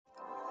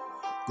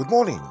Good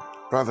morning,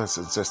 brothers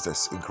and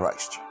sisters in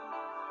Christ.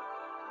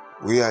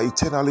 We are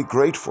eternally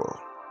grateful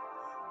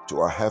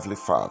to our Heavenly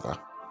Father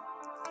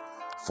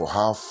for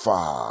how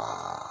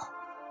far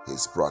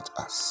He's brought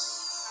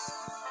us.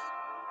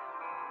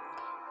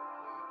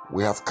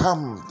 We have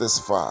come this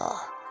far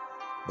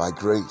by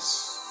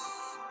grace.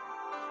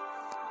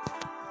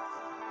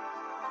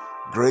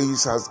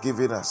 Grace has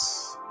given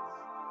us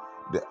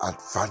the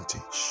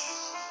advantage.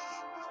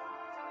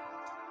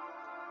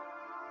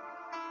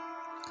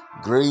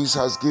 Grace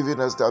has given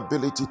us the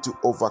ability to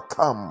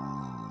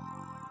overcome.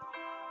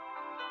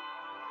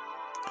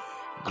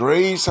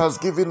 Grace has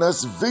given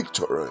us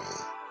victory.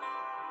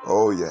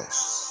 Oh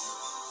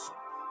yes.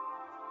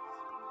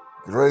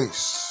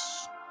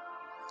 Grace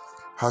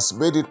has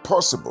made it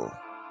possible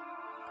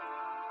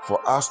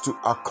for us to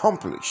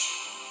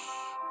accomplish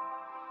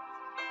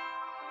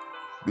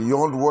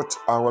beyond what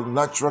our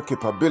natural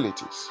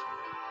capabilities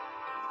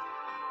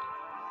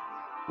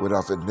would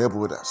have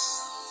enabled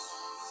us.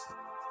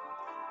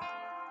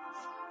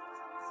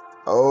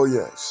 Oh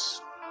yes,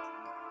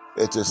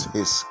 it is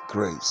His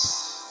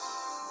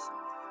grace.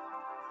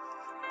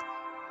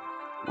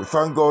 We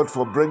thank God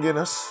for bringing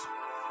us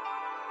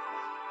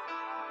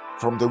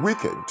from the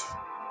weekend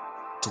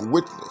to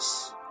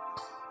witness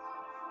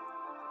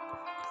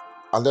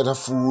another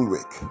full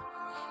week.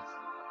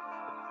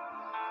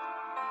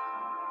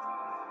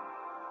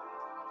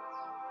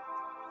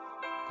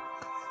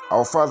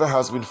 Our Father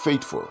has been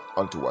faithful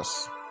unto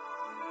us.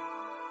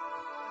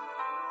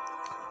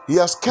 He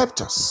has kept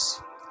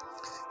us.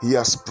 He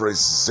has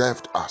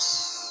preserved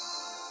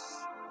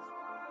us.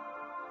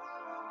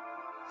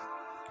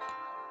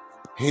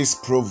 He's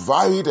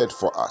provided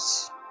for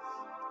us.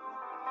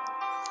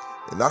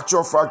 In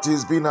actual fact,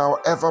 He's been our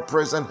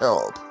ever-present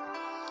help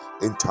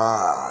in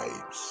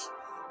times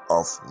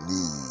of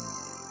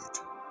need.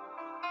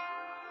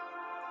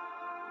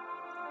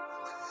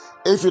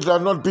 If it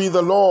had not been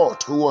the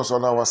Lord who was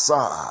on our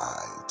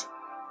side,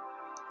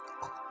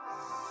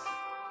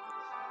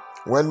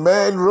 when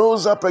men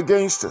rose up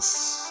against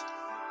us,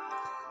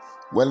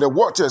 when the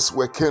waters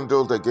were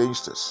kindled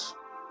against us,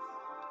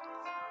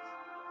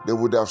 they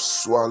would have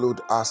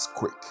swallowed us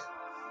quick.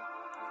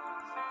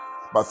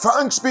 But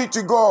thanks be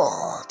to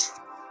God,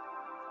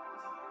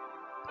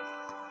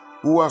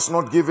 who has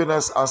not given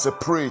us as a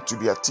prey to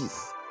their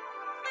teeth.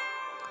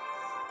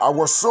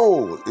 Our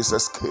soul is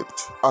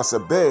escaped as a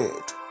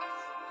bird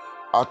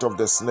out of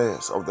the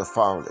snares of the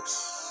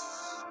fowlers.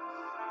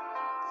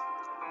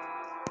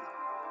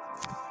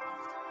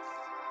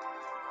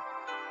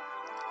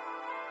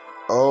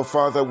 Oh,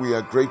 Father, we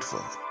are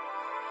grateful.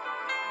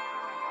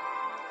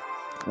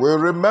 We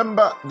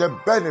remember the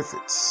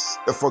benefits,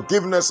 the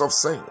forgiveness of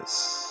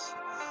sins,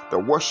 the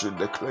washing,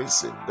 the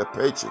cleansing, the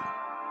purging.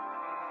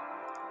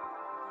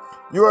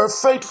 You are a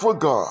faithful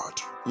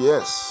God,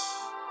 yes.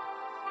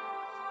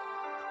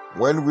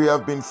 When we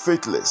have been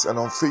faithless and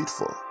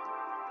unfaithful,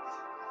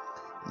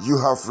 you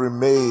have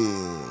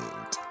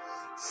remained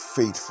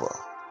faithful.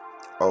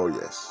 Oh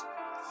yes,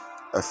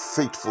 a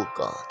faithful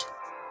God.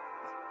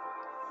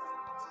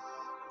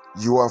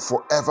 You are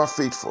forever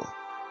faithful.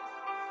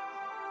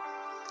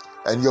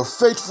 And your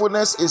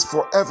faithfulness is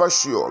forever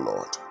sure,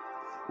 Lord.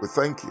 We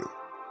thank you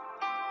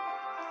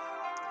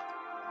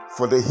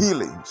for the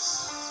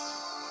healings,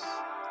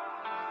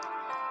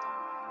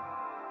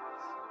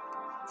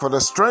 for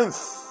the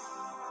strength,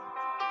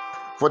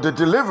 for the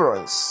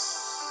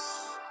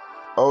deliverance.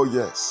 Oh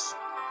yes,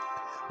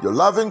 your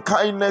loving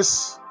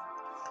kindness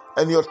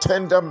and your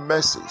tender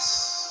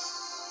mercies.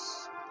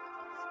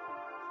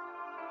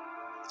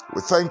 We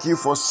thank you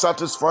for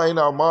satisfying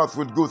our mouth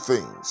with good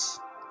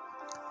things,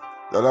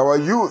 that our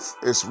youth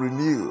is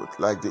renewed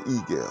like the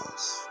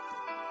eagles.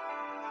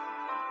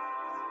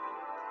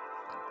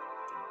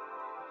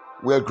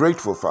 We are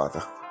grateful,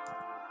 Father.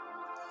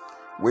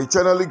 We're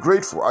eternally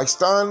grateful. I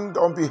stand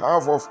on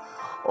behalf of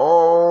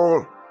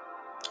all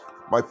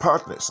my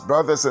partners,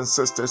 brothers and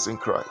sisters in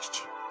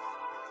Christ,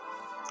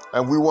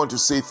 and we want to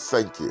say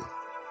thank you.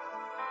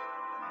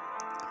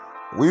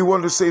 We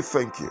want to say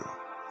thank you.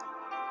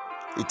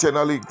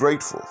 Eternally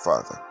grateful,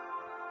 Father.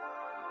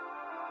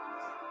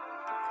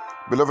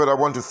 Beloved, I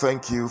want to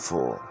thank you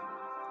for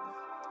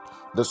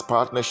this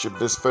partnership,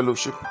 this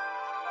fellowship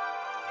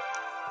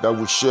that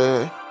we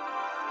share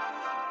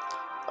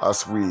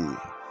as we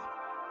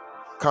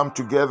come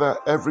together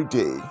every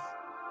day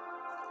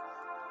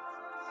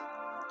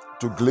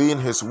to glean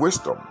His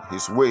wisdom,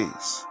 His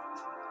ways,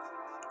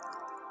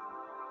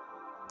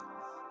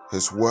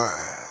 His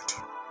word,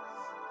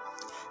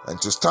 and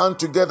to stand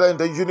together in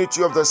the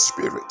unity of the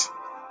Spirit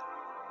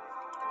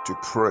to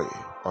pray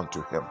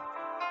unto Him.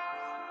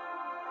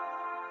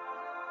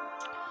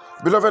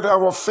 Beloved,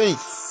 our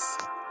faith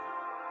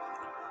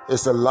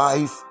is a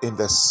life in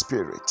the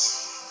Spirit.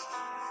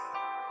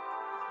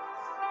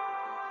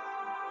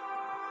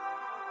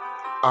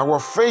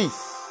 Our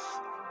faith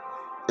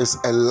is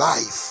a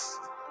life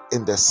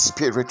in the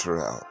spirit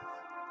realm.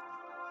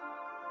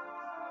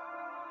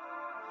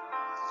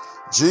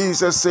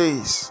 Jesus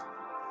says,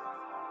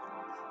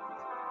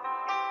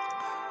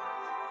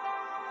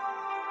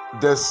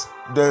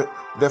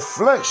 the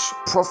flesh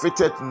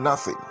profited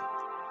nothing,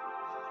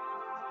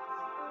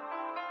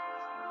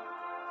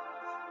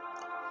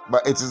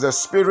 but it is the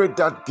Spirit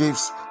that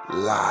gives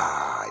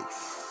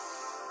life.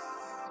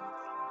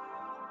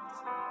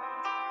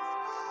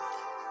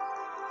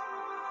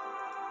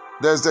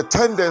 There's the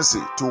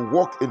tendency to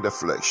walk in the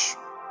flesh,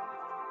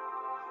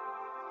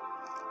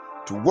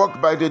 to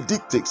walk by the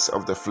dictates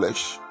of the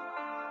flesh,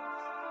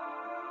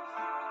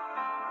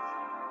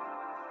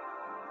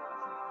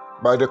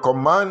 by the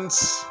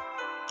commands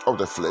of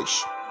the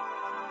flesh.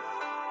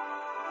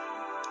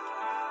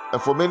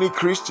 And for many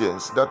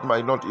Christians, that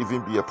might not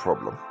even be a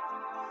problem.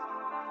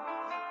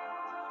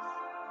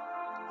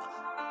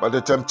 But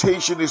the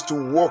temptation is to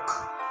walk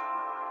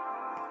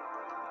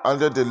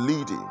under the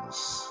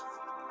leadings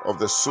of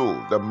the soul,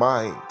 the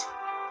mind,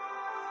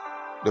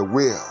 the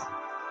will,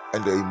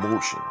 and the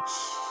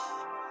emotions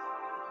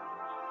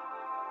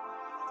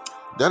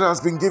that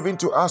has been given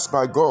to us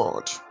by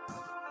God.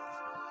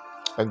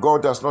 And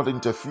God does not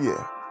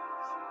interfere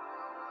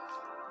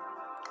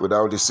with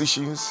our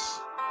decisions,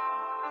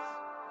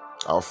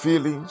 our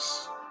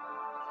feelings.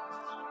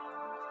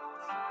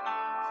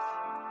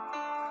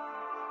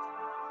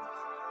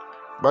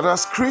 But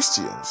as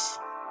Christians,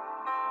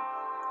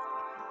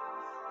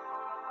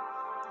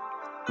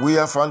 we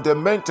are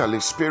fundamentally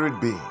spirit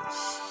beings.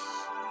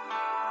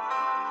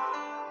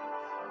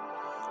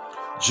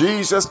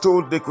 Jesus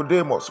told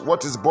Nicodemus,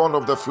 what is born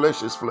of the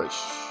flesh is flesh,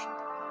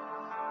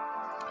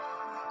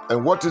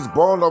 and what is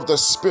born of the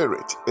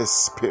Spirit is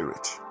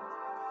spirit.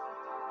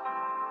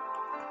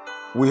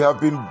 We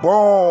have been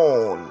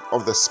born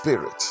of the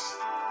Spirit.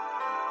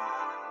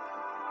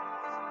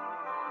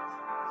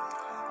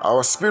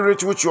 Our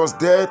spirit, which was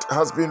dead,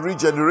 has been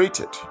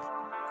regenerated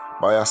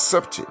by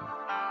accepting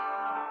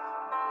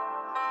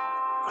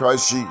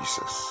Christ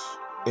Jesus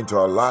into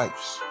our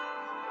lives.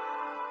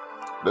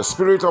 The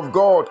Spirit of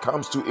God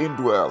comes to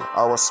indwell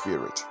our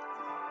spirit.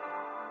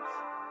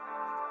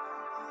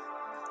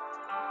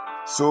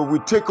 So we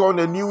take on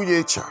a new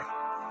nature.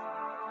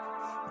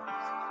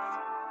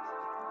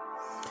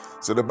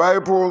 So the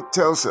Bible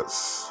tells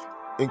us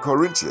in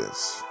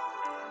Corinthians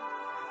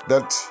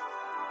that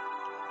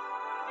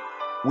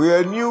we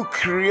are new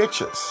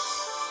creatures.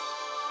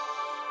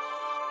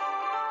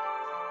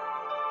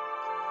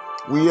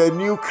 We are a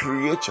new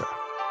creature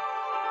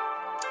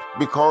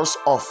because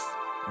of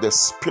the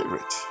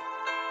Spirit.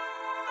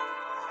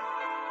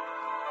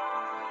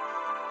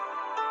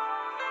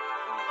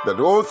 That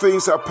all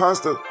things are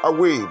passed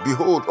away.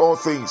 Behold, all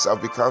things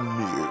have become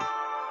new.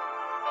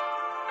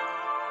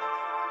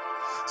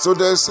 So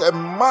there's a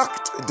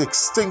marked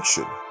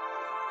distinction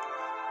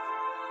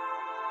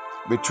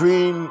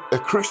between a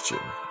Christian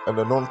and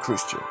a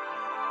non-Christian.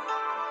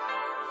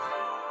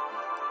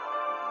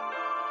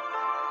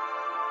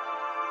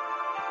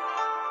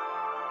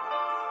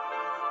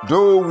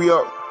 Though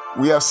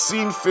we are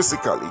seen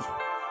physically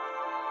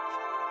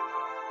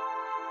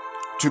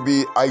to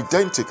be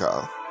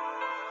identical,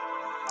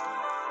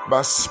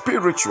 but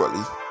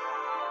spiritually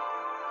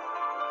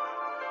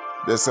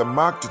there's a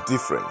marked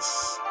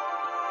difference,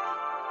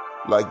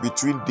 like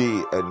between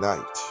day and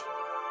night,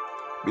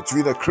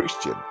 between a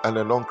Christian and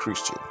a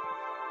non-Christian.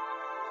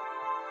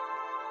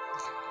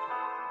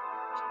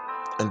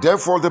 And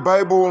therefore the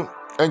Bible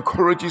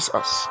encourages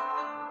us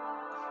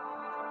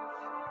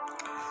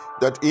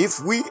that if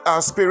we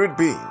are spirit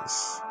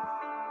beings,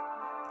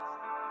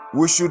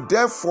 we should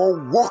therefore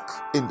walk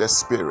in the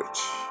Spirit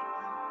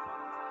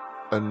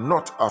and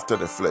not after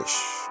the flesh.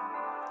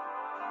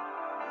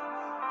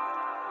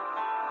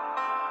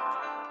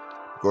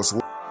 Because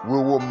we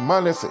will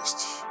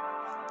manifest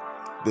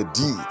the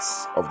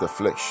deeds of the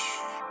flesh.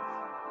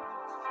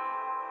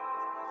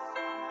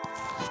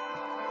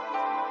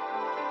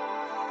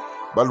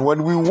 But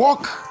when we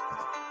walk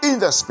in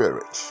the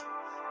Spirit,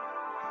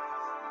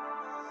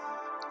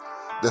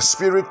 the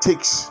Spirit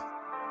takes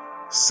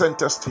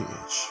center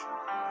stage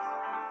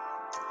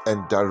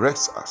and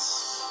directs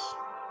us.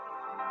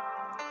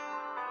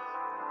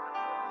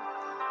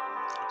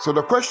 So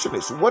the question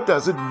is, what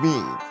does it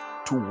mean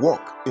to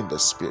walk in the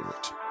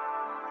Spirit?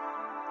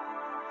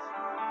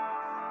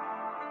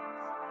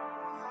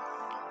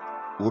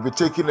 We'll be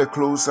taking a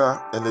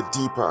closer and a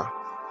deeper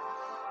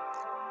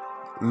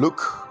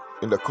look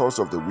in the course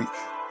of the week.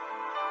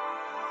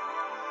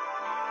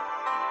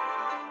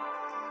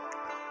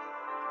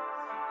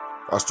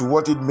 As to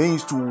what it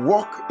means to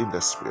walk in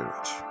the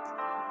Spirit.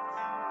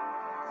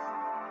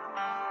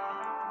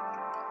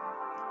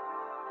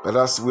 But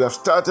as we have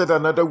started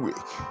another week,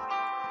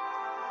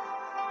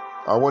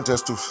 I want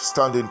us to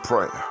stand in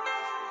prayer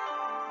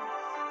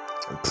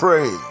and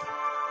pray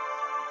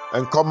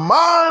and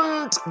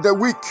command the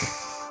week.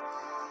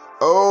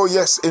 Oh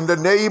yes, in the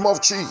name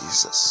of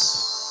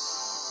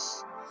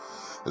Jesus.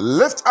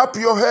 Lift up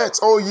your heads,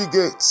 O ye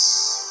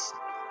gates,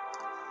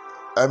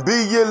 and be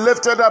ye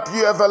lifted up,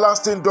 ye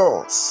everlasting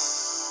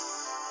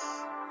doors.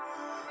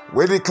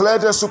 We declare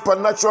the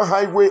supernatural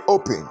highway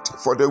opened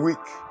for the week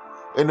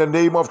in the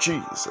name of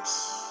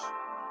Jesus.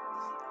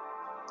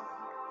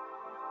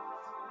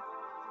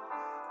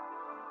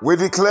 We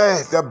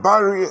declare the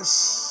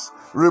barriers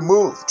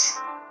removed.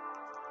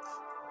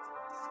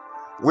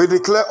 We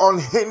declare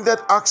unhindered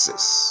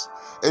access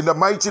in the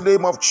mighty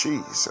name of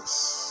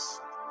Jesus.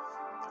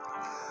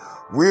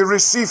 We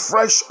receive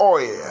fresh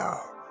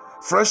oil,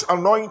 fresh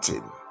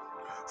anointing,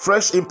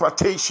 fresh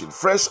impartation,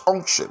 fresh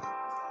unction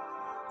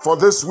for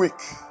this week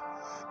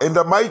in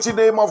the mighty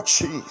name of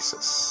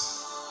Jesus.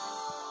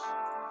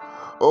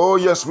 Oh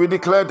yes, we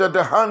declare that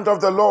the hand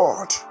of the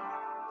Lord,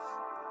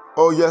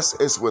 oh yes,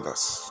 is with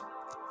us.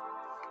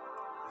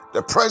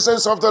 The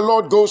presence of the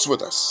Lord goes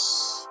with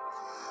us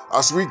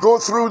as we go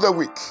through the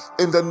week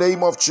in the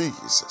name of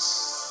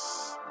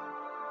Jesus.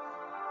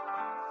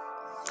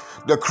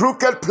 The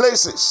crooked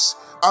places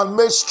are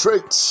made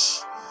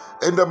straight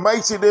in the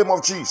mighty name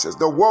of Jesus.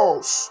 The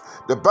walls,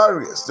 the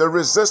barriers, the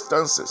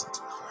resistances,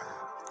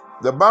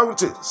 the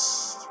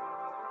mountains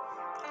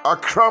are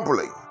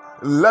crumbling,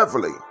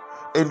 leveling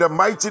in the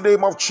mighty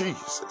name of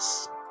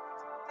Jesus.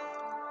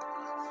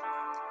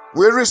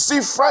 We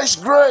receive fresh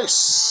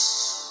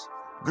grace,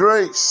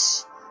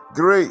 grace,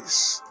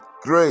 grace,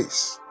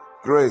 grace,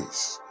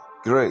 grace,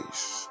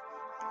 grace.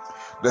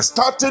 The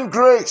starting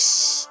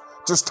grace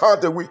to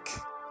start the week.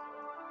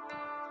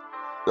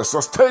 The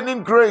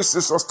sustaining grace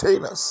to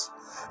sustain us.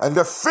 And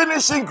the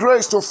finishing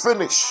grace to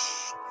finish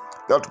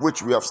that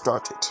which we have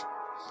started.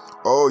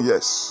 Oh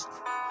yes.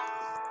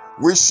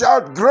 We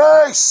shout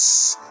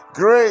grace,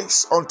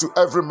 grace unto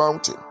every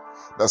mountain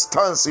that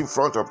stands in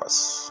front of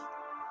us.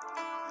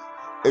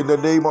 In the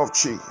name of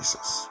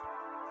Jesus.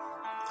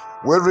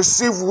 We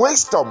receive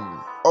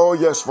wisdom, oh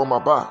yes, from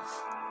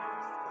above.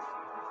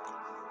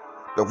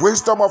 The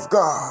wisdom of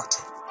God,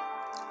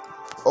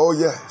 oh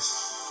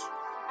yes.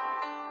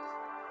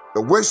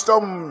 The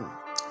wisdom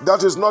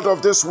that is not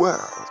of this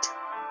world.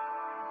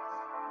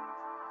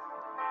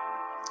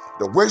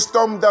 The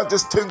wisdom that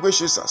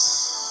distinguishes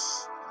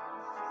us.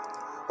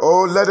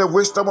 Oh, let the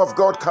wisdom of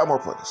God come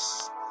upon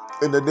us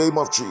in the name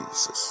of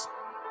Jesus.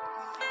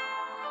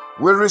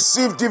 We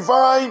receive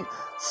divine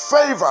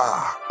favor.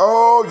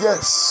 Oh,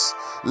 yes.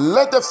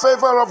 Let the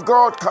favor of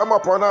God come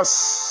upon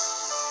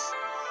us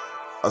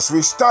as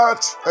we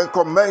start and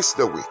commence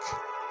the week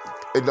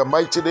in the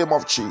mighty name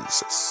of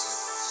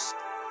Jesus.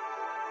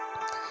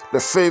 The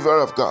favor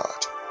of God.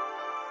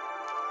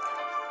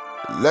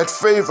 Let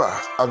favor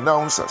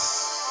announce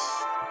us.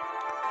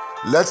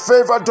 Let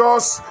favor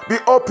doors be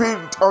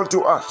opened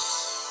unto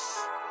us.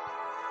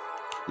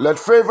 Let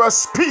favor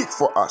speak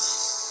for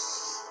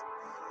us.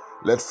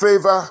 Let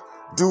favor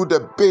do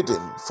the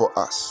bidding for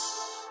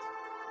us.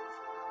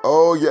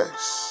 Oh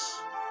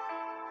yes.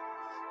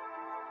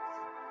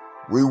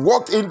 We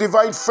walk in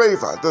divine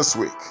favor this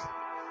week.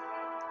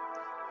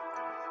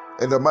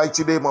 In the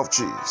mighty name of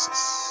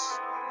Jesus.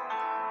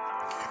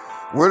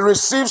 We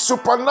receive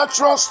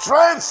supernatural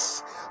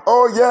strength.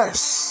 Oh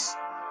yes.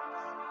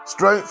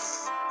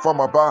 Strength from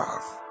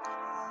above.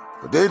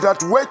 They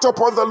that wait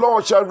upon the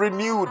Lord shall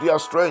renew their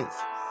strength.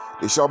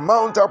 They shall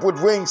mount up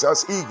with wings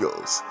as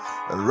eagles,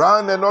 and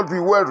run and not be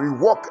weary,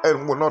 walk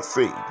and will not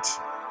faint.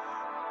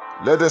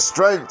 Let the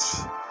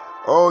strength,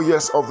 oh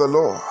yes, of the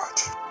Lord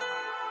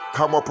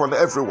come upon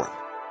everyone.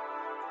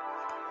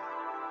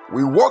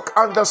 We walk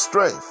under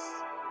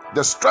strength,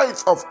 the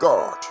strength of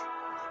God,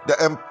 the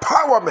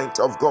empowerment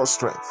of God's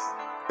strength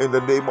in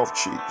the name of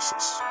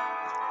Jesus.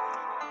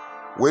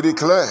 We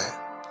declare,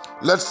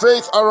 let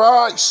faith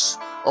arise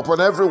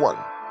upon everyone.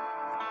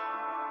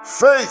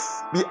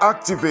 Faith be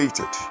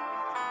activated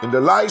in the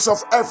lives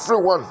of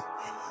everyone.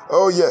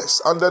 Oh yes,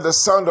 under the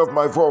sound of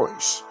my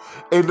voice.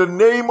 In the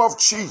name of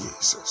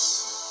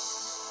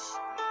Jesus.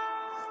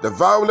 The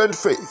violent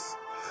faith,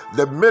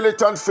 the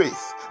militant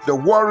faith, the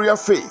warrior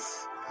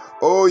faith.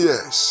 Oh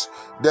yes,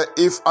 the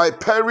if I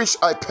perish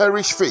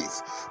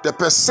faith, the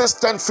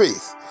persistent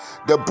faith,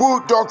 the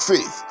bulldog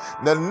faith,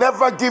 the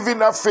never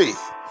giving up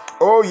faith.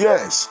 Oh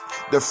yes,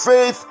 the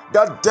faith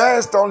that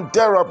dares the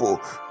undareable.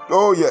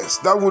 Oh yes,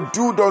 that would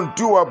do the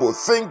undoable,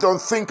 think the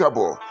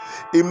unthinkable,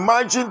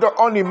 imagine the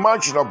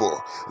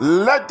unimaginable.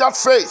 Let that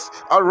faith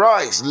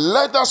arise.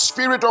 Let that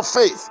spirit of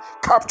faith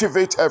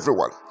captivate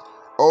everyone.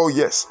 Oh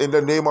yes, in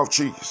the name of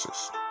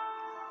Jesus.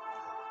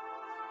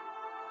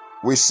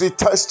 We see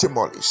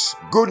testimonies,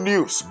 good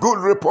news, good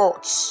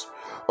reports.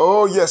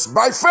 Oh yes,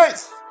 by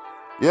faith.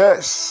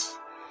 Yes,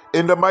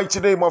 in the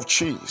mighty name of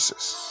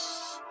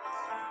Jesus.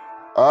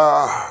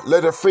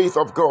 Let the faith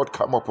of God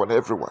come upon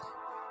everyone.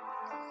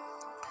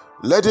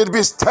 Let it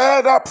be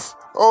stirred up.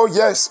 Oh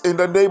yes, in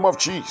the name of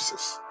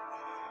Jesus.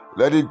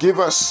 Let it give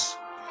us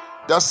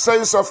that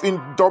sense of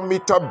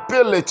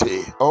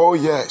indomitability. Oh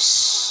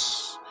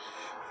yes.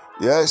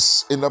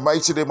 Yes, in the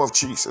mighty name of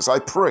Jesus, I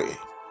pray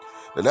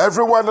that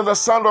everyone in the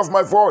sound of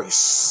my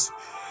voice,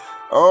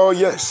 oh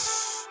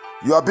yes,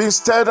 you are being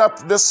stirred up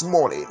this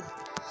morning.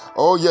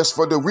 Oh yes,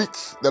 for the week,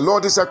 the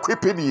Lord is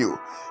equipping you,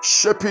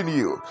 shaping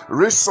you,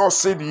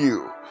 resourcing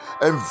you,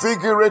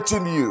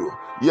 invigorating you.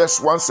 Yes,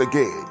 once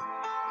again.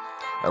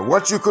 And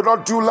what you could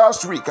not do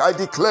last week, I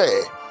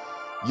declare,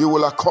 you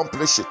will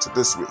accomplish it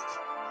this week.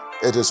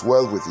 It is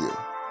well with you.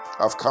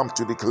 I've come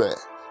to declare,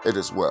 it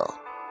is well.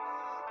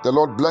 The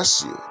Lord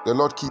bless you. The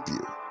Lord keep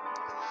you.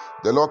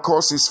 The Lord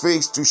cause his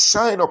face to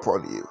shine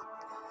upon you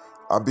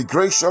and be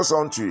gracious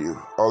unto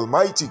you.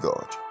 Almighty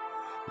God,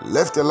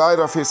 lift the light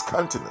of his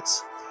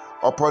countenance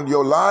upon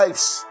your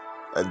lives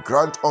and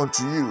grant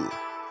unto you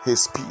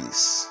his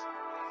peace.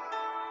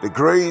 The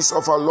grace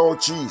of our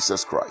Lord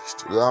Jesus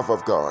Christ, the love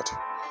of God,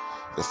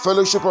 the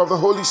fellowship of the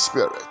Holy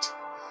Spirit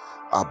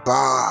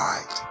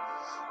abide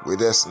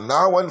with us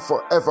now and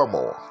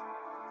forevermore.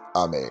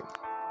 Amen.